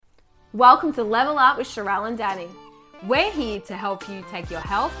Welcome to Level Up with Sharelle and Danny. We're here to help you take your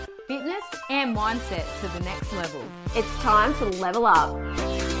health, fitness, and mindset to the next level. It's time to level up.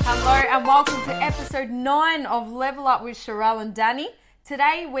 Hello and welcome to episode 9 of Level Up with Sharelle and Danny.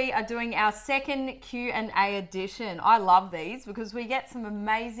 Today we are doing our second Q&A edition. I love these because we get some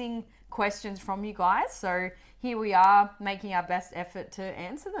amazing questions from you guys. So here we are making our best effort to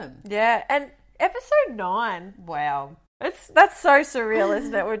answer them. Yeah, and episode 9. Wow. That's so surreal,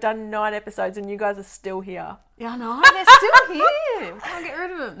 isn't it? We've done 9 episodes and you guys are still here. Yeah, I know. They're still here. We can't get rid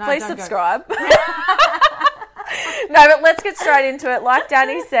of them. No, Please don't subscribe. No, but let's get straight into it. Like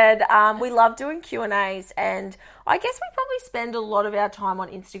Danny said, we love doing Q&As, and I guess we probably spend a lot of our time on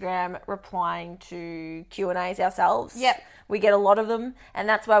Instagram replying to Q&As ourselves. Yep. We get a lot of them, and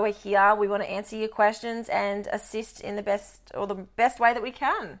that's why we're here. We want to answer your questions and assist in the best way that we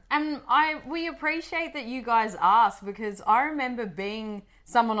can. And we appreciate that you guys ask, because I remember being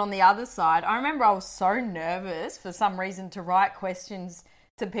someone on the other side. I remember I was so nervous for some reason to write questions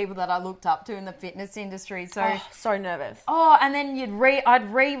to people that I looked up to in the fitness industry. So nervous. And then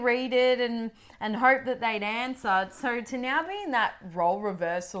I'd reread it and hope that they'd answer. So to now be in that role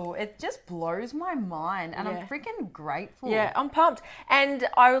reversal, it just blows my mind, and I'm freaking grateful. Yeah, I'm pumped. And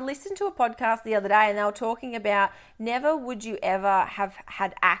I listened to a podcast the other day, and they were talking about never would you ever have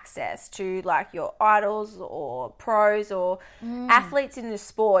had access to like your idols or pros or athletes in the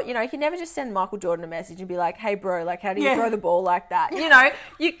sport. You know, you can never just send Michael Jordan a message and be like, hey bro, like how do you throw the ball like that? You know,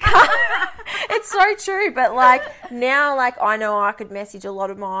 you can't. It's so true. But like now, like I know I could message a lot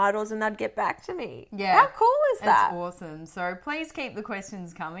of my idols and they'd get back to me. Yeah. How cool is that? It's awesome. So please keep the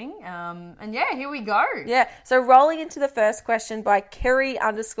questions coming. And yeah, here we go. Yeah. So rolling into the first question by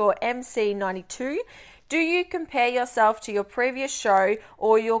Kerry_MC92. Do you compare yourself to your previous show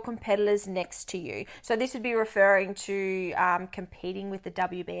or your competitors next to you? So this would be referring to competing with the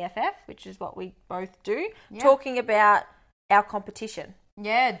WBFF, which is what we both do, talking about our competition.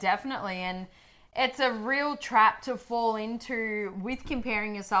 Yeah, definitely. And it's a real trap to fall into with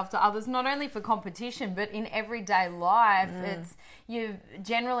comparing yourself to others, not only for competition, but in everyday life. You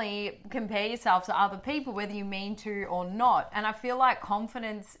generally compare yourself to other people, whether you mean to or not. And I feel like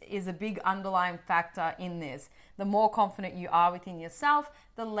confidence is a big underlying factor in this. The more confident you are within yourself,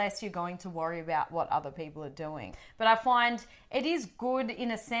 the less you're going to worry about what other people are doing. But I find it is good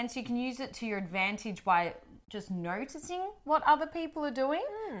in a sense. You can use it to your advantage by just noticing what other people are doing.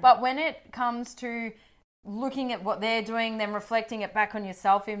 But when it comes to looking at what they're doing, then reflecting it back on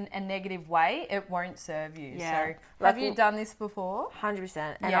yourself in a negative way, it won't serve you. Yeah. So have you done this before?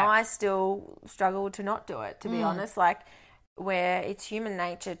 100%. And I still struggle to not do it, to be honest. Like, where it's human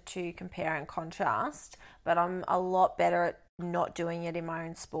nature to compare and contrast, but I'm a lot better at not doing it in my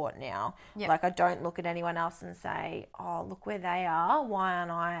own sport now. Like I don't look at anyone else and say, oh, look where they are, why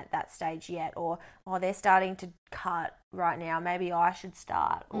aren't I at that stage yet? Or, oh, they're starting to cut right now, maybe I should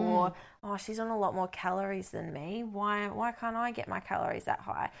start. Or, oh, she's on a lot more calories than me, why can't I get my calories that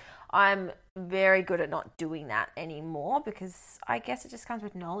high? I'm very good at not doing that anymore, because I guess it just comes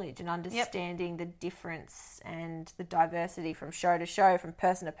with knowledge and understanding the difference and the diversity from show to show, from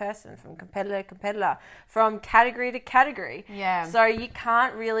person to person, from competitor to competitor, from category to category. Yeah. So you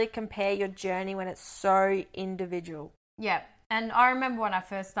can't really compare your journey when it's so individual. Yeah. And I remember when I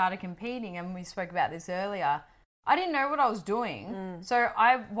first started competing, and we spoke about this earlier, I didn't know what I was doing. So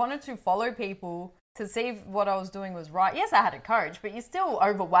I wanted to follow people to see if what I was doing was right. Yes, I had a coach, but you're still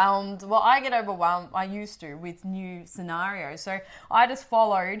overwhelmed. Well, I get overwhelmed, I used to, with new scenarios. So I just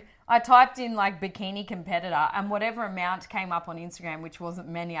followed. I typed in like bikini competitor, and whatever amount came up on Instagram, which wasn't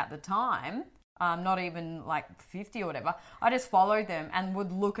many at the time, not even like 50 or whatever, I just followed them and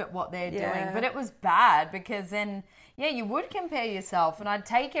would look at what they're doing. But it was bad, because then, you would compare yourself, and I'd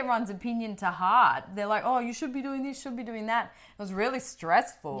take everyone's opinion to heart. They're like, oh, you should be doing this, should be doing that. It was really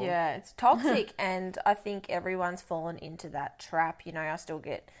stressful. Yeah, it's toxic, and I think everyone's fallen into that trap. You know, I still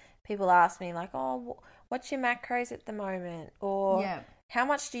get people ask me like, oh, what's your macros at the moment? Or how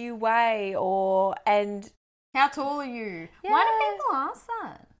much do you weigh? And how tall are you? Why do people ask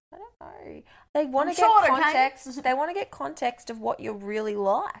that? I don't know. They want to get context. They want to get context of what you're really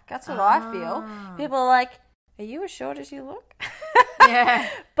like. That's what I feel. People are like, are you as short as you look? Yeah.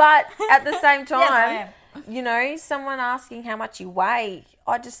 But at the same time, Yes, you know, someone asking how much you weigh,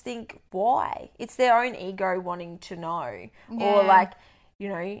 I just think, why? It's their own ego wanting to know. Or like, you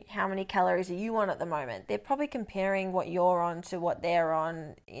know, how many calories are you on at the moment? They're probably comparing what you're on to what they're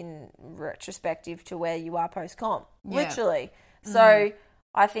on in retrospective to where you are post-comp. Literally. So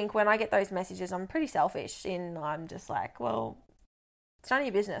I think when I get those messages, I'm pretty selfish I'm just like, well, it's none of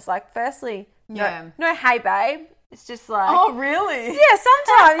your business. Like, firstly, no, hey, babe, It's just like... Oh, really? Yeah,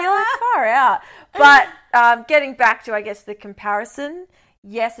 sometimes you're like far out. But getting back to, I guess, the comparison,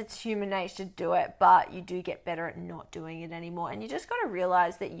 yes, it's human nature to do it, but you do get better at not doing it anymore. And you just got to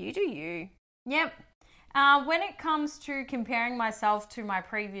realize that you do you. Yep. When it comes to comparing myself to my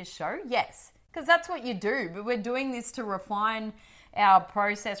previous show, yes, because that's what you do. But we're doing this to refine our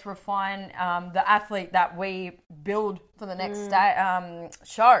process, refine the athlete that we build for the next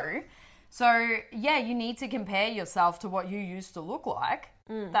show. So, yeah, you need to compare yourself to what you used to look like.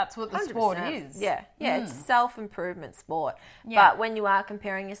 That's what the 100%. sport is. Yeah, it's a self-improvement sport. Yeah. But when you are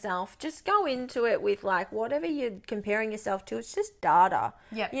comparing yourself, just go into it with, like, whatever you're comparing yourself to, it's just data.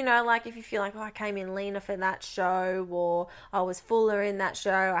 Yep. You know, like, if you feel like, I came in leaner for that show, or I was fuller in that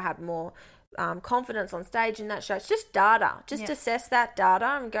show, I had more confidence on stage in that show. It's just data. Just assess that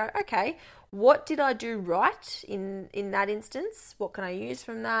data and go, okay, what did I do right in that instance? What can I use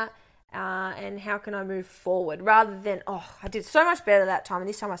from that? And how can I move forward, rather than, I did so much better that time and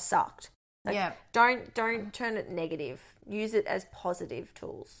this time I sucked. Like, don't turn it negative. Use it as positive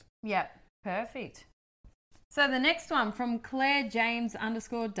tools. Yeah, perfect. So the next one from Claire James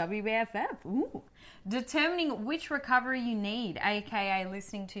 _WBFF. Ooh. Determining which recovery you need, aka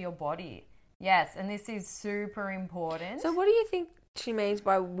listening to your body. Yes, and this is super important. So what do you think she means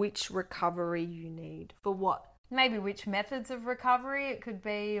by which recovery you need? For what? Maybe which methods of recovery it could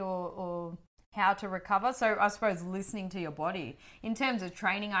be, or how to recover. So I suppose listening to your body. In terms of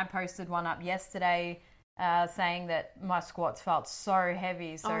training, I posted one up yesterday saying that my squats felt so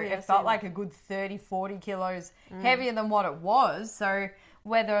heavy. So it felt like a good 30, 40 kilos heavier than what it was. So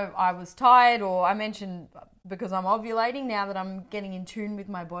whether I was tired, or I mentioned because I'm ovulating, now that I'm getting in tune with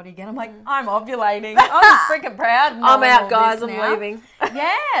my body again, I'm like, I'm ovulating. I'm freaking proud. I'm out, guys. I'm leaving.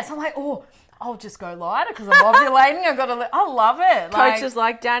 Yes. I'm like, I'll just go lighter because I'm ovulating. I love it. Coach is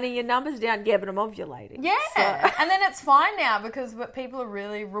like, Danny, your number's down. Yeah, but I'm ovulating. Yeah. So. And then it's fine now because people are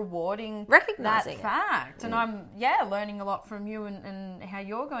really rewarding recognizing that fact. And I'm, learning a lot from you and how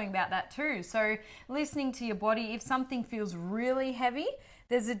you're going about that too. So listening to your body, if something feels really heavy,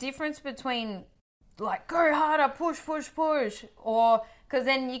 there's a difference between like, go harder, push, or because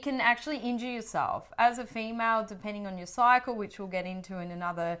then you can actually injure yourself. As a female, depending on your cycle, which we'll get into in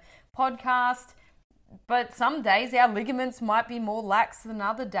another podcast, but some days our ligaments might be more lax than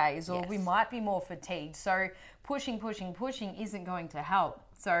other days, or we might be more fatigued. So pushing isn't going to help.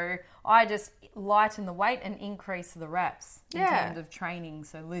 So I just lighten the weight and increase the reps in terms of training.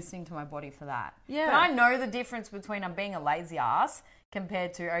 So listening to my body for that. Yeah. But I know the difference between I'm being a lazy ass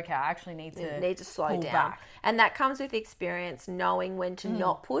compared to, okay, I actually need to slow down. Back. And that comes with experience, knowing when to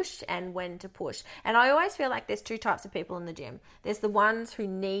not push and when to push. And I always feel like there's two types of people in the gym. There's the ones who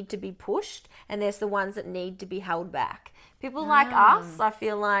need to be pushed, and there's the ones that need to be held back. People like us, I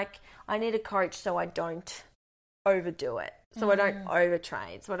feel like I need a coach so I don't overdo it. So I don't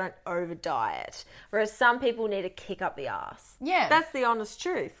overtrain, so I don't over diet. Whereas some people need a kick up the ass. Yeah. That's the honest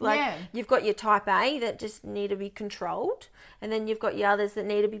truth. Like you've got your type A that just need to be controlled, and then you've got your others that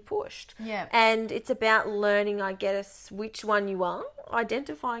need to be pushed. Yeah. And it's about learning, I guess, which one you are,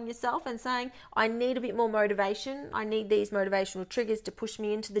 identifying yourself and saying, I need a bit more motivation. I need these motivational triggers to push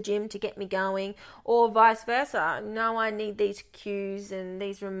me into the gym to get me going, or vice versa. No, I need these cues and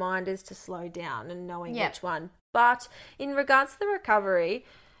these reminders to slow down, and knowing which one. But in regards to the recovery,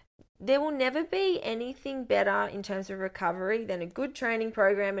 there will never be anything better in terms of recovery than a good training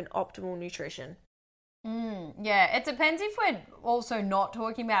program and optimal nutrition. Yeah, it depends if we're also not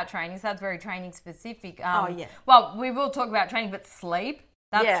talking about training. So that's very training specific. Well, we will talk about training, but sleep,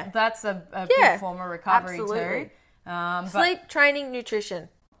 that's a big form of recovery too. Sleep, training, nutrition.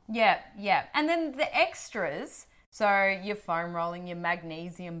 Yeah. And then the extras... So your foam rolling, your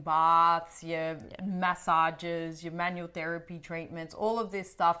magnesium baths, your massages, your manual therapy treatments, all of this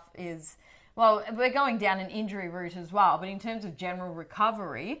stuff is, well, we're going down an injury route as well. But in terms of general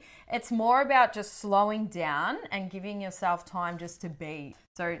recovery, it's more about just slowing down and giving yourself time just to be.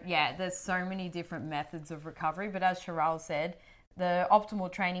 So there's so many different methods of recovery. But as Sharelle said, the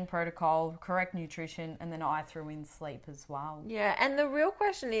optimal training protocol, correct nutrition, and then I threw in sleep as well. Yeah, and the real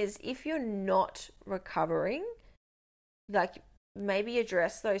question is, if you're not recovering, like maybe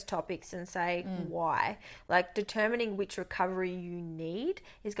address those topics and say why. Like determining which recovery you need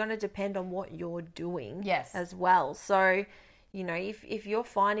is going to depend on what you're doing as well. So, you know, if you're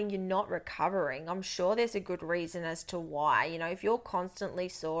finding you're not recovering, I'm sure there's a good reason as to why. You know, if you're constantly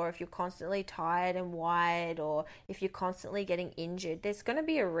sore, if you're constantly tired and wired, or if you're constantly getting injured, there's going to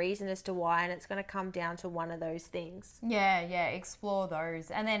be a reason as to why, and it's going to come down to one of those things. Yeah, explore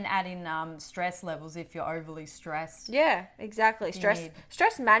those. And then add in stress levels if you're overly stressed. Yeah, exactly.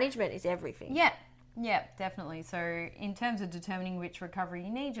 Stress management is everything. Yeah. Yeah, definitely. So in terms of determining which recovery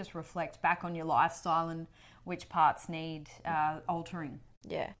you need, just reflect back on your lifestyle and which parts need altering.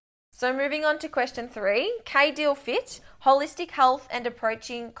 Yeah. So moving on to question 3, K-Deal Fit, holistic health and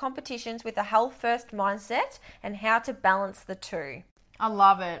approaching competitions with a health first mindset and how to balance the two. I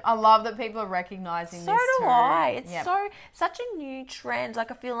love it. I love that people are recognizing So this do too. I. It's Yep. such a new trend. Like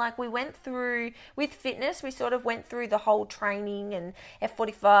I feel like we went through with fitness, we sort of went through the whole training and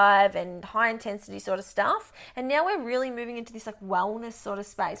F45 and high intensity sort of stuff, and now we're really moving into this like wellness sort of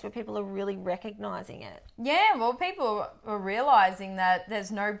space where people are really recognizing it. Yeah, well, people are realizing that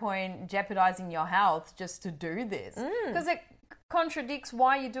there's no point jeopardizing your health just to do this because it contradicts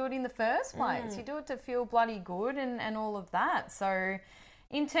why you do it in the first place. You do it to feel bloody good and all of that. So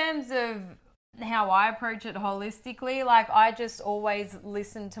in terms of how I approach it holistically, like I just always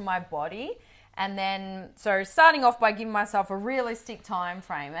listen to my body. And then, so starting off by giving myself a realistic time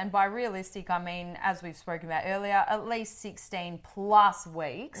frame. And by realistic, I mean, as we've spoken about earlier, at least 16 plus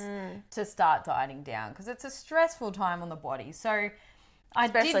weeks to start dieting down because it's a stressful time on the body. So I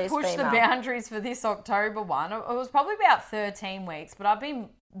Especially did as push the female. boundaries for this October one. It was probably about 13 weeks, but I've been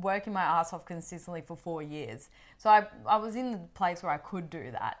working my ass off consistently for 4 years. So I was in the place where I could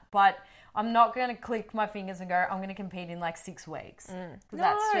do that. But I'm not going to click my fingers and go, I'm going to compete in like 6 weeks. Because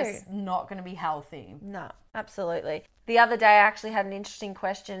that's just not going to be healthy. No, absolutely. The other day I actually had an interesting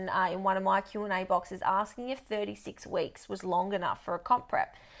question in one of my Q&A boxes asking if 36 weeks was long enough for a comp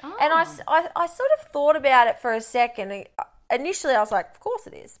prep. And I sort of thought about it for a second. Initially I was like, of course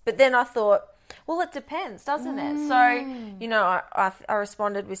it is. But then I thought, well, it depends, doesn't it? So, I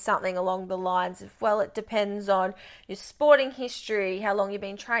responded with something along the lines of, well, it depends on your sporting history, how long you've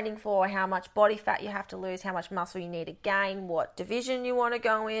been training for, how much body fat you have to lose, how much muscle you need to gain, what division you want to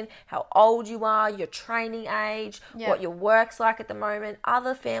go in, how old you are, your training age, what your work's like at the moment,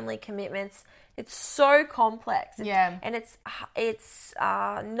 other family commitments. It's so complex. And it's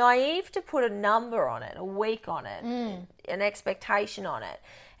naive to put a number on it, a week on it, an expectation on it.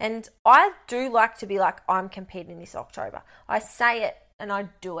 And I do like to be like, I'm competing this October. I say it and I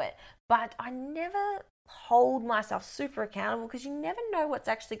do it. But I never hold myself super accountable because you never know what's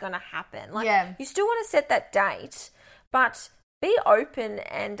actually going to happen. You still want to set that date, but be open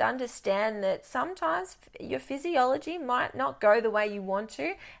and understand that sometimes your physiology might not go the way you want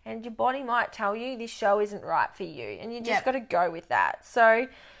to, and your body might tell you this show isn't right for you, and you just got to go with that. So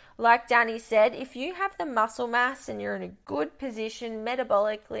like Danny said, if you have the muscle mass and you're in a good position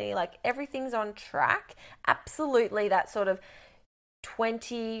metabolically, like everything's on track, absolutely that sort of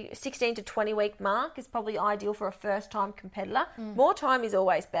 16 to 20 week mark is probably ideal for a first time competitor. More time is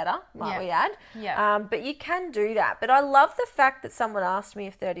always better, might we add. But you can do that. But I love the fact that someone asked me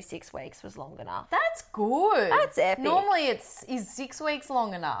if 36 weeks was long enough. That's good. That's epic. Normally is 6 weeks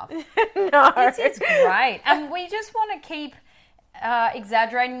long enough? No. This is great. And we just want to keep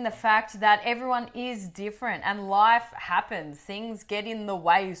exaggerating the fact that everyone is different and life happens. Things get in the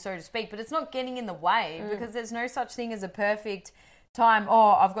way, so to speak, but it's not getting in the way because there's no such thing as a perfect time.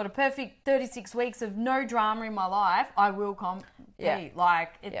 Oh, I've got a perfect 36 weeks of no drama in my life. I will compete.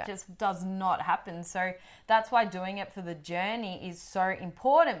 Like it just does not happen. So that's why doing it for the journey is so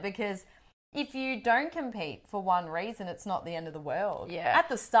important, because if you don't compete for one reason, it's not the end of the world. At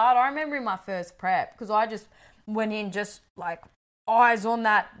the start, I remember in my first prep, because I just went in just like eyes on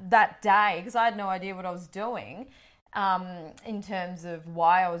that day, because I had no idea what I was doing in terms of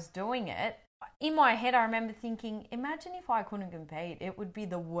why I was doing it. In my head, I remember thinking, imagine if I couldn't compete. It would be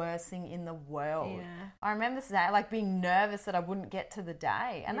the worst thing in the world. I remember being nervous that I wouldn't get to the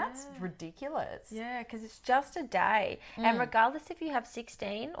day. And that's ridiculous. Yeah, because it's just a day. And regardless if you have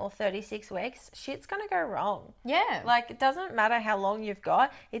 16 or 36 weeks, shit's going to go wrong. Like, it doesn't matter how long you've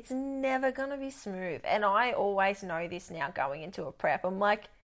got. It's never going to be smooth. And I always know this now going into a prep. I'm like,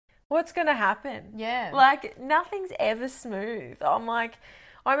 what's going to happen? Like, nothing's ever smooth. I'm like,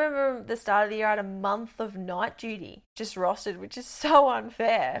 I remember the start of the year I had a month of night duty just rostered, which is so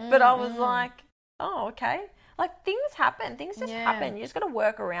unfair. But I was like, oh, okay. Like, things happen. Things just happen. You just got to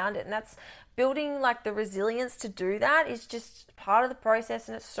work around it. And that's building, like, the resilience to do that is just part of the process.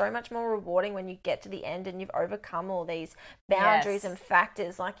 And it's so much more rewarding when you get to the end and you've overcome all these boundaries and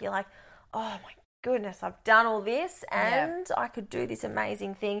factors. Like, you're like, oh, my goodness, I've done all this and I could do this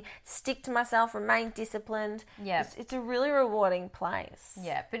amazing thing, stick to myself, remain disciplined. It's a really rewarding place.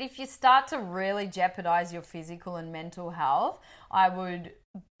 But if you start to really jeopardize your physical and mental health, I would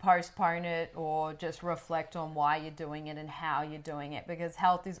postpone it or just reflect on why you're doing it and how you're doing it, because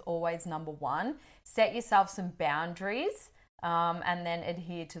health is always number one. Set yourself some boundaries and then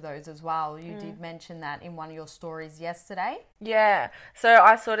adhere to those as well. You did mention that in one of your stories yesterday. Yeah. So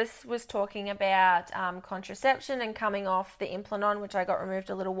I sort of was talking about contraception and coming off the Implanon, which I got removed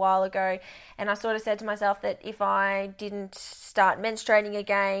a little while ago. And I sort of said to myself that if I didn't start menstruating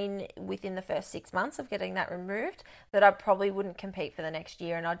again within the first 6 months of getting that removed, that I probably wouldn't compete for the next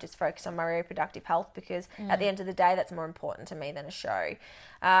year, and I'd just focus on my reproductive health, because at the end of the day, that's more important to me than a show.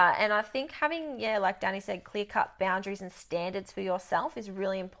 And I think having, like Danny said, clear-cut boundaries and standards for yourself is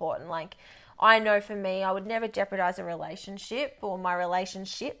really important. Like, I know for me, I would never jeopardize a relationship or my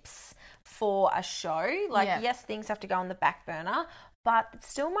relationships for a show. Like, yes, things have to go on the back burner, but it's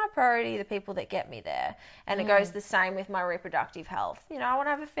still my priority, the people that get me there. And it goes the same with my reproductive health. You know, I want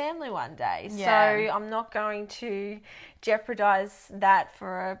to have a family one day. So I'm not going to jeopardize that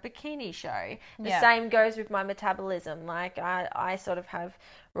for a bikini show. The same goes with my metabolism. Like, I sort of have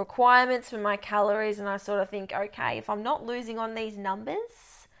requirements for my calories, and I sort of think, okay, if I'm not losing on these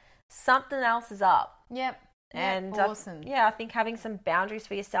numbers, something else is up. Yep. And awesome. I think having some boundaries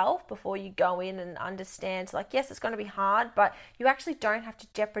for yourself before you go in and understand, like, yes, it's going to be hard, but you actually don't have to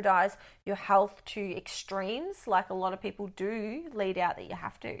jeopardize your health to extremes like a lot of people do lead out that you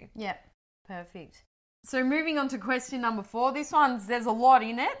have to. Yep, perfect. So moving on to question number 4. This one's, there's a lot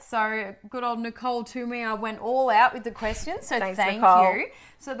in it. So good old Nicole Toomey, I went all out with the questions. So Thanks, thank Nicole. you.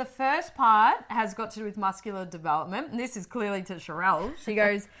 So the first part has got to do with muscular development. And this is clearly to Sherelle. She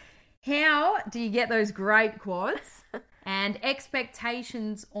goes, how do you get those great quads, and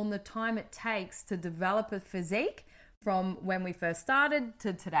expectations on the time it takes to develop a physique from when we first started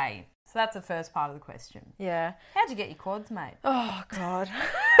to today? So that's the first part of the question. Yeah. How'd you get your quads, mate? Oh, God.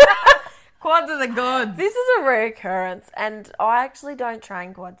 Quads are the gods. This is a rare occurrence, and I actually don't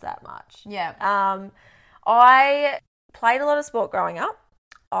train quads that much. Yeah. I played a lot of sport growing up.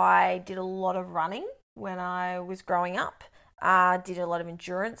 I did a lot of running when I was growing up. Did a lot of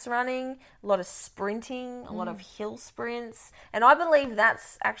endurance running, a lot of sprinting, a lot of hill sprints. And I believe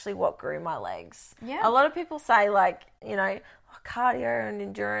that's actually what grew my legs. Yeah. A lot of people say, like, you know, cardio and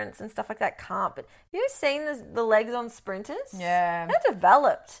endurance and stuff like that can't. But have you seen the legs on sprinters? Yeah. They're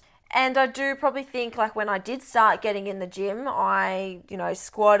developed. And I do probably think, like, when I did start getting in the gym, I,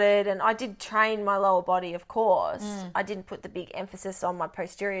 squatted, and I did train my lower body, of course. I didn't put the big emphasis on my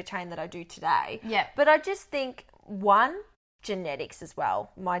posterior chain that I do today. Yeah. But I just think, one, genetics as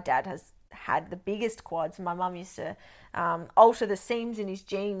well. My dad has had the biggest quads. My mum used to alter the seams in his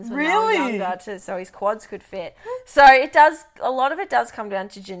jeans when they were younger so his quads could fit. So a lot of it does come down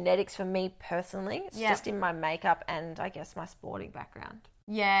to genetics for me personally. It's just in my makeup and I guess my sporting background.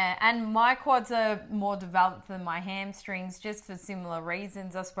 Yeah, and my quads are more developed than my hamstrings just for similar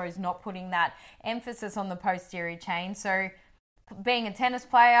reasons. I suppose not putting that emphasis on the posterior chain. So being a tennis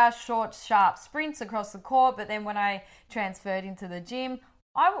player, short, sharp sprints across the court, but then when I transferred into the gym,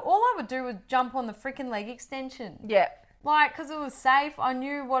 all I would do was jump on the freaking leg extension. Yeah. Like, because it was safe. I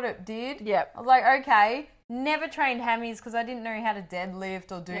knew what it did. Yeah. I was like, okay, never trained hammies because I didn't know how to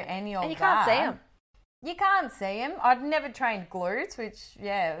deadlift or do any of that. And you can't see them. You can't see them. I'd never trained glutes, which,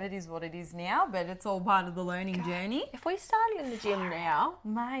 it is what it is now, but it's all part of the learning journey. If we started in the gym now,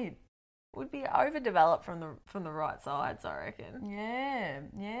 mate, would be overdeveloped from the right sides, I reckon.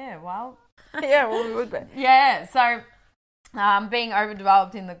 Yeah, well. Yeah, well, we would be. Yeah, so being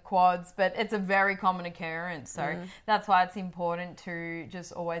overdeveloped in the quads, but it's a very common occurrence. So that's why it's important to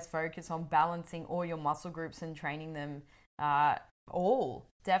just always focus on balancing all your muscle groups and training them all,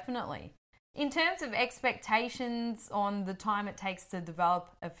 definitely. In terms of expectations on the time it takes to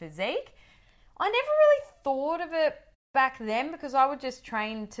develop a physique, I never really thought of it back then because I would just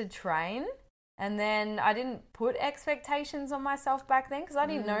train to train, and then I didn't put expectations on myself back then because I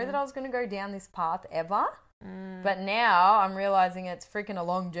didn't know that I was going to go down this path ever. But now I'm realizing it's freaking a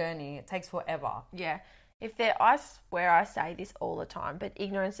long journey. It takes forever. Yeah. I swear I say this all the time, but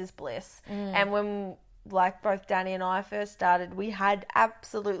ignorance is bliss. And when, like, both Danny and I first started, we had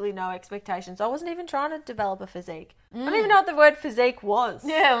absolutely no expectations. I wasn't even trying to develop a physique. I didn't even know what the word physique was.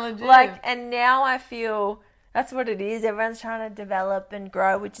 Yeah, legit. And now I feel that's what it is. Everyone's trying to develop and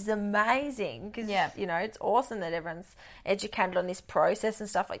grow, which is amazing because, it's awesome that everyone's educated on this process and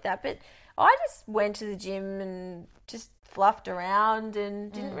stuff like that. But I just went to the gym and just fluffed around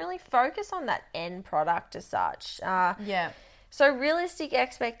and didn't really focus on that end product as such. So realistic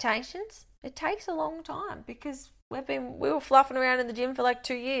expectations, it takes a long time because we were fluffing around in the gym for like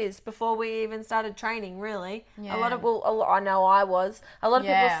 2 years before we even started training, really. Yeah. I know I was. A lot of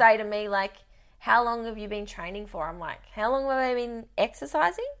people say to me, like, how long have you been training for? I'm like, how long have I been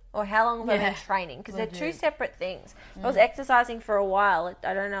exercising or how long have I been training? Because they're two separate things. I was exercising for a while.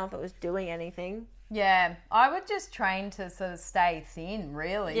 I don't know if it was doing anything. Yeah, I would just train to sort of stay thin,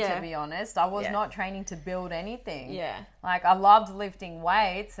 really, Yeah. to be honest. I was Yeah. not training to build anything. Yeah. Like, I loved lifting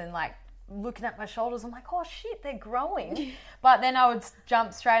weights and, like, looking at my shoulders. I'm like, oh, shit, they're growing. But then I would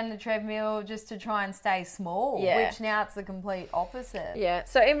jump straight in the treadmill just to try and stay small, Yeah. which now it's the complete opposite. Yeah.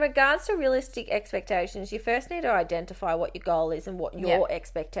 So in regards to realistic expectations, you first need to identify what your goal is and what your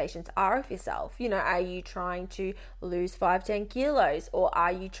expectations are of yourself. You know, are you trying to lose 5-10 kilos, or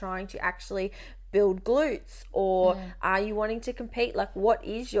are you trying to actually build glutes, or are you wanting to compete? Like, what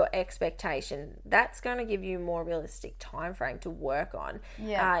is your expectation? That's going to give you a more realistic time frame to work on.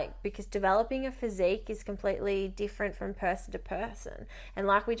 Because developing a physique is completely different from person to person, and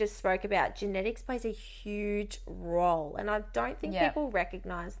like we just spoke about, genetics plays a huge role, and I don't think people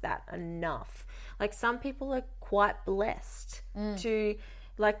recognize that enough. Like, some people are quite blessed to,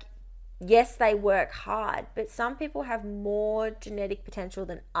 like, yes, they work hard, but some people have more genetic potential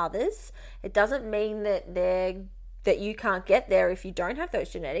than others. It doesn't mean that you can't get there if you don't have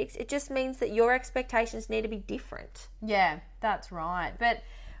those genetics. It just means that your expectations need to be different. Yeah, that's right. But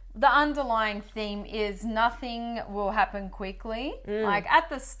the underlying theme is nothing will happen quickly. Like, at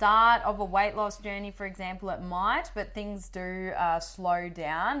the start of a weight loss journey, for example, it might, but things do slow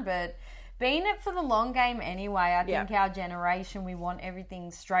down. But being it for the long game anyway, I think our generation, we want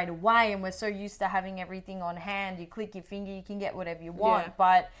everything straight away, and we're so used to having everything on hand. You click your finger, you can get whatever you want,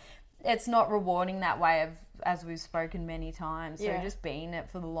 but it's not rewarding that way, as we've spoken many times. So just being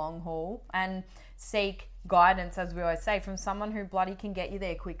it for the long haul, and seek guidance, as we always say, from someone who bloody can get you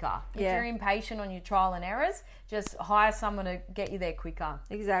there quicker. If you're impatient on your trial and errors, just hire someone to get you there quicker.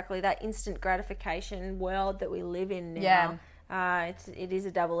 Exactly. That instant gratification world that we live in now. It is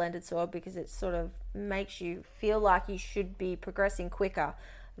a double-ended sword, because it sort of makes you feel like you should be progressing quicker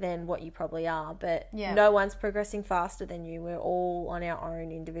than what you probably are, but no one's progressing faster than you. We're all on our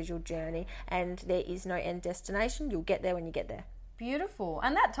own individual journey, and there is no end destination. You'll get there when you get there. Beautiful.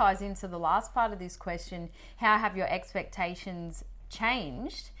 And that ties into the last part of this question: how have your expectations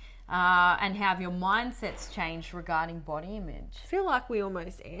changed, and how have your mindsets changed regarding body image? I feel like we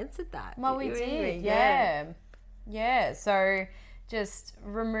almost answered that. Well, we did, yeah. So just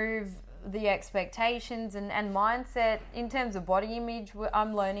remove the expectations and mindset. In terms of body image,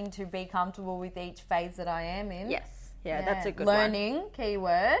 I'm learning to be comfortable with each phase that I am in. Yeah, that's a good learning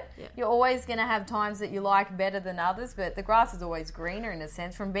keyword. You're always going to have times that you like better than others, but the grass is always greener, in a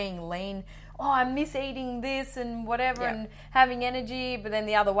sense. From being lean, I miss eating this and whatever, and having energy, but then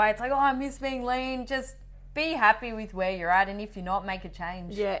the other way, it's like, I miss being lean. Just be happy with where you're at, and if you're not, make a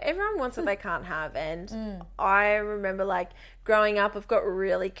change. Yeah, everyone wants what they can't have, and I remember, like, growing up, I've got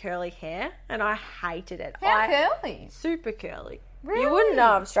really curly hair, and I hated it. How curly? Super curly. Really? You wouldn't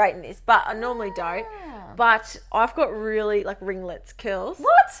know I've straightened this, but I normally don't. But I've got really, like, ringlets, curls.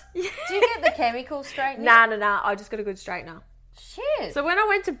 What? Do you get the chemical straightening? Nah. I just got a good straightener. Shit. So when I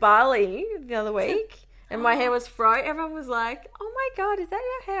went to Bali the other week, and my hair was fro, everyone was like, "Oh my God, is that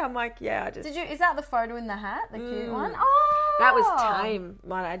your hair?" I'm like, "Yeah, I just..." Is that the photo in the hat, the cute one? Oh, that was tame,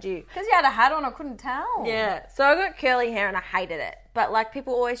 might I add you. Because you had a hat on, I couldn't tell. Yeah, so I got curly hair and I hated it. But, like,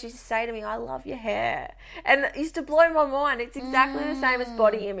 people always used to say to me, "I love your hair." And it used to blow my mind. It's exactly the same as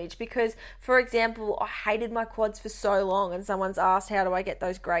body image, because, for example, I hated my quads for so long, and someone's asked, how do I get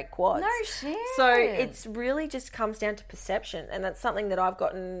those great quads? No shit. So it's really just comes down to perception, and that's something that I've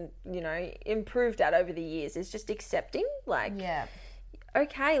gotten, improved at over the years, is just accepting, like... Yeah.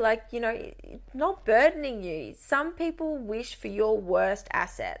 Okay, like, not burdening you. Some people wish for your worst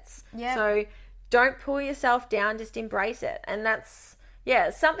assets. Yeah. So don't pull yourself down, just embrace it. And that's,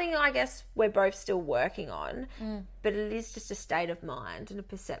 something I guess we're both still working on, but it is just a state of mind and a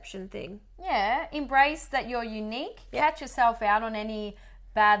perception thing. Yeah, embrace that you're unique. Catch yourself out on any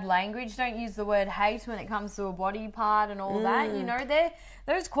bad language. Don't use the word hate when it comes to a body part and all that.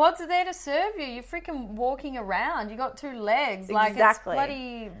 Those quads are there to serve you. You're freaking walking around. You got 2 legs. Like, exactly. It's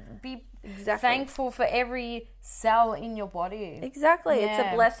bloody... Be thankful for every cell in your body. Exactly. It's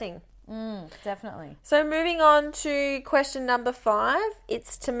a blessing. Definitely. So moving on to question number 5.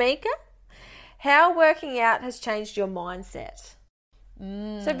 It's Tamika. How working out has changed your mindset?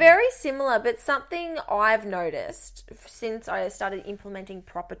 So very similar, but something I've noticed since I started implementing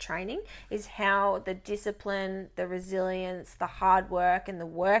proper training is how the discipline, the resilience, the hard work, and the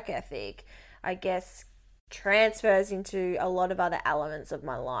work ethic, I guess, transfers into a lot of other elements of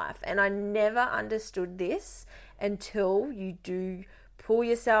my life. And I never understood this until you do pull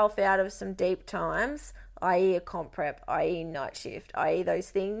yourself out of some deep times, i.e. a comp prep, i.e. night shift, i.e. those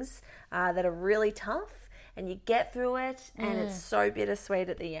things that are really tough. And you get through it, and it's so bittersweet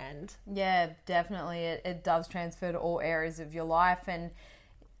at the end. Yeah, definitely. It does transfer to all areas of your life, and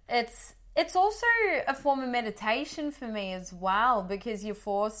it's it's also a form of meditation for me as well, because you're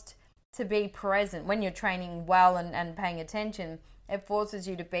forced to be present when you're training well and paying attention. It forces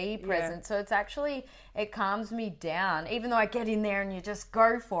you to be present. So it's actually, it calms me down, even though I get in there and you just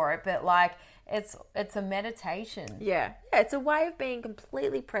go for it. But like, it's a meditation. Yeah, it's a way of being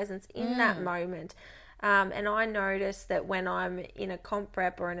completely present in that moment. And I notice that when I'm in a comp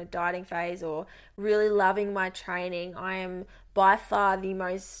prep or in a dieting phase or really loving my training, I am by far the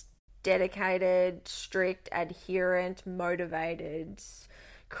most dedicated, strict, adherent, motivated,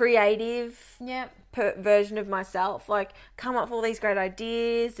 creative version of myself. Like, come up with all these great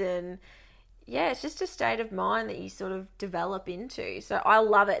ideas, and it's just a state of mind that you sort of develop into. So I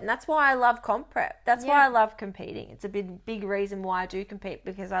love it, and that's why I love comp prep. That's why I love competing. It's a big reason why I do compete,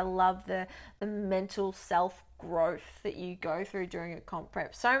 because I love the mental self growth that you go through during a comp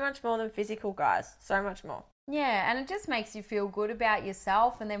prep. So much more than physical, guys. So much more. Yeah, and it just makes you feel good about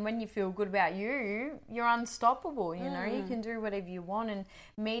yourself, and then when you feel good about you, you're unstoppable, you know, you can do whatever you want, and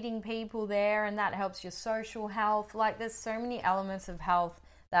meeting people there, and that helps your social health. Like, there's so many elements of health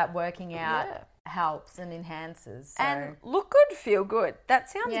that working out helps and enhances. So. And look good, feel good. That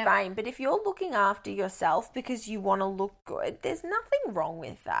sounds vain, but if you're looking after yourself because you want to look good, there's nothing wrong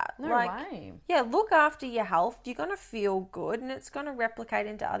with that. No way. Yeah, look after your health. You're going to feel good, and it's going to replicate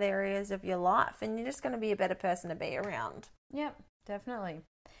into other areas of your life, and you're just going to be a better person to be around. Yep, definitely.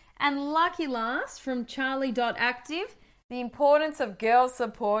 And lucky last from Charlie.active, the importance of girls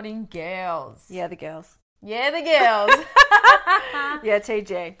supporting girls. Yeah, the girls. Yeah, the girls. Yeah,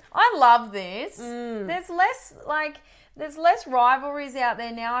 TG. I love this. There's less rivalries out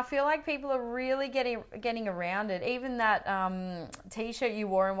there now. I feel like people are really getting around it. Even that T-shirt you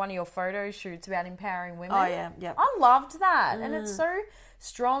wore in one of your photo shoots about empowering women. Oh, yeah. I loved that. And it's so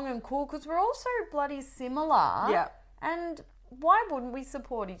strong and cool, because we're all so bloody similar. Yeah. And why wouldn't we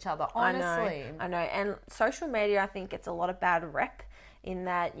support each other, honestly? I know. And social media, I think, gets a lot of bad rep in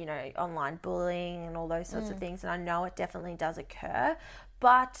that, you know, online bullying and all those sorts of things. And I know it definitely does occur.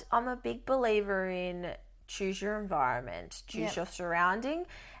 But I'm a big believer in choose your environment, choose your surrounding.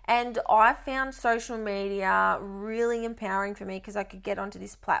 And I found social media really empowering for me, because I could get onto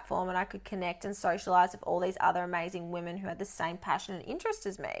this platform and I could connect and socialize with all these other amazing women who had the same passion and interest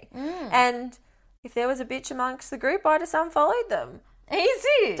as me. And if there was a bitch amongst the group, I just unfollowed them.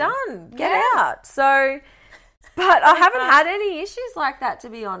 Easy. Done. Get out. So, but I haven't had any issues like that, to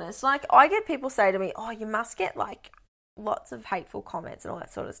be honest. Like, I get people say to me, oh, you must get like lots of hateful comments and all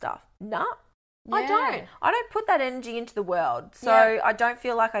that sort of stuff. No, I don't. I don't put that energy into the world. So I don't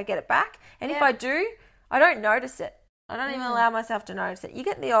feel like I get it back. And if I do, I don't notice it. I don't even allow myself to notice it. You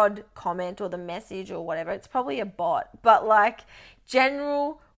get the odd comment or the message or whatever. It's probably a bot. But like,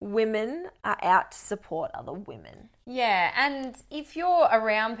 general women are out to support other women. Yeah, and if you're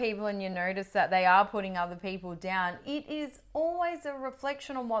around people and you notice that they are putting other people down, it is always a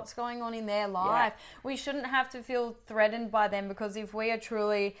reflection on what's going on in their life. We shouldn't have to feel threatened by them, because if we are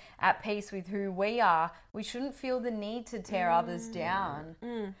truly at peace with who we are, we shouldn't feel the need to tear others down.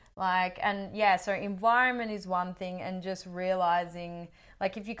 Like, and so environment is one thing, and just realizing,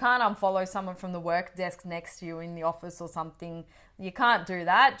 like, if you can't unfollow someone from the work desk next to you in the office or something, you can't do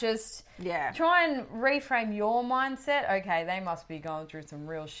that. Just try and reframe your mindset. Okay, they must be going through some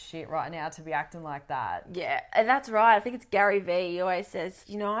real shit right now to be acting like that. Yeah, and that's right. I think it's Gary Vee. He always says,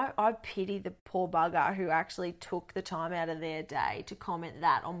 you know, I pity the poor bugger who actually took the time out of their day to comment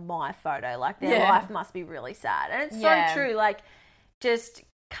that on my photo. Like, their life must be really sad. And it's so true. Like, just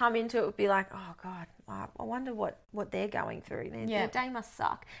come into it would be like, oh God, I wonder what they're going through. Their day must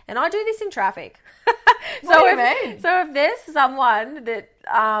suck. And I do this in traffic. So if there's someone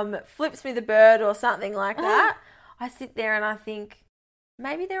that flips me the bird or something like that, I sit there and I think,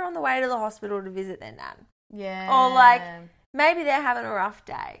 maybe they're on the way to the hospital to visit their nan. Yeah. Or like, maybe they're having a rough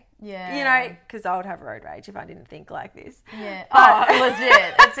day. Yeah. You know, because I would have road rage if I didn't think like this. Yeah.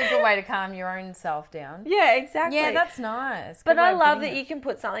 Legit. It's a good way to calm your own self down. Yeah, exactly. Yeah, that's nice. But I love that you can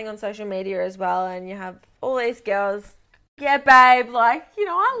put something on social media as well, and you have all these girls, yeah, babe, like, you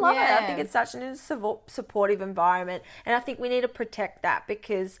know, I love it. I think it's such an supportive environment, and I think we need to protect that,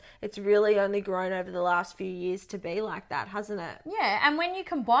 because it's really only grown over the last few years to be like that, hasn't it? Yeah, and when you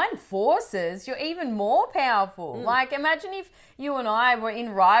combine forces, you're even more powerful. Like, imagine if you and I were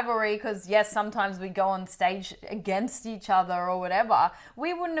in rivalry, because yes, sometimes we go on stage against each other or whatever.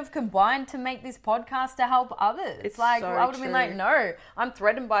 We wouldn't have combined to make this podcast to help others. It's like, so I would have been like, no, I'm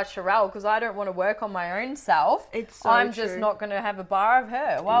threatened by Sherelle because I don't want to work on my own self. I'm just not going to have a bar of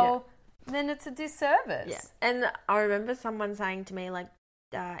her. Well, then it's a disservice. Yeah. And I remember someone saying to me, like,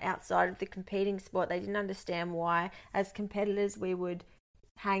 outside of the competing sport, they didn't understand why, as competitors, we would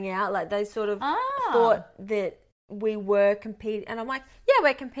hang out. Like they sort of Ah. thought that we were competing, and I'm like, yeah,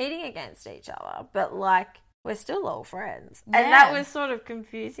 we're competing against each other, but like we're still all friends. Yeah. And that was sort of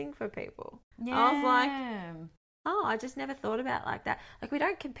confusing for people. Yeah. I was like, oh, I just never thought about it like that. Like, we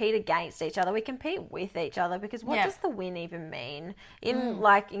don't compete against each other. We compete with each other, because what does the win even mean? In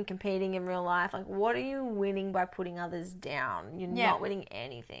competing in real life, like, what are you winning by putting others down? You're not winning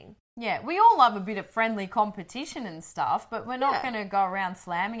anything. Yeah, we all love a bit of friendly competition and stuff, but we're not going to go around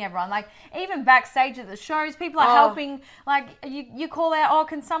slamming everyone. Like, even backstage at the shows, people are helping. Like, you call out, oh,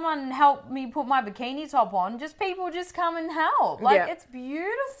 can someone help me put my bikini top on? People just come and help. Like, it's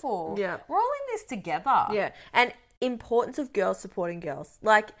beautiful. Yeah. We're all in this together. Yeah. And importance of girls supporting girls.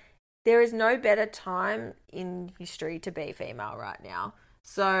 Like, there is no better time in history to be female right now.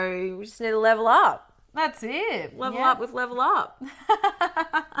 So we just need to level up. That's it. Level up with level up.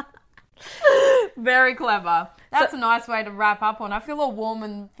 Very clever. That's a nice way to wrap up on. I feel all warm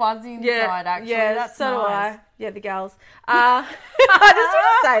and fuzzy inside, actually. Yeah, that's so nice. do I. Yeah, the girls. I just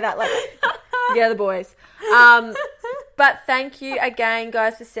want to say that. Like, yeah, the boys. But thank you again,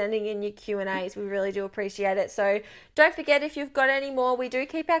 guys, for sending in your Q&As. We really do appreciate it. So don't forget, if you've got any more, we do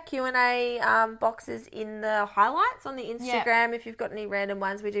keep our Q&A boxes in the highlights on the Instagram. If you've got any random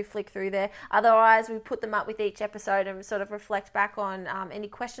ones, we do flick through there. Otherwise, we put them up with each episode and sort of reflect back on any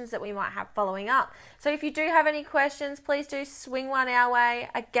questions that we might have following up. So if you do have any questions, please do swing one our way.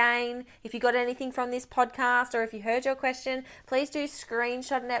 Again, if you got anything from this podcast, or if you heard your question, please do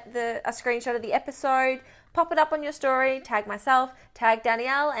screenshot a screenshot of the episode. Pop it up on your story, tag myself, tag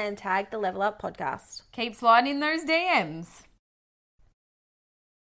Danielle, and tag the Level Up Podcast. Keep sliding in those DMs.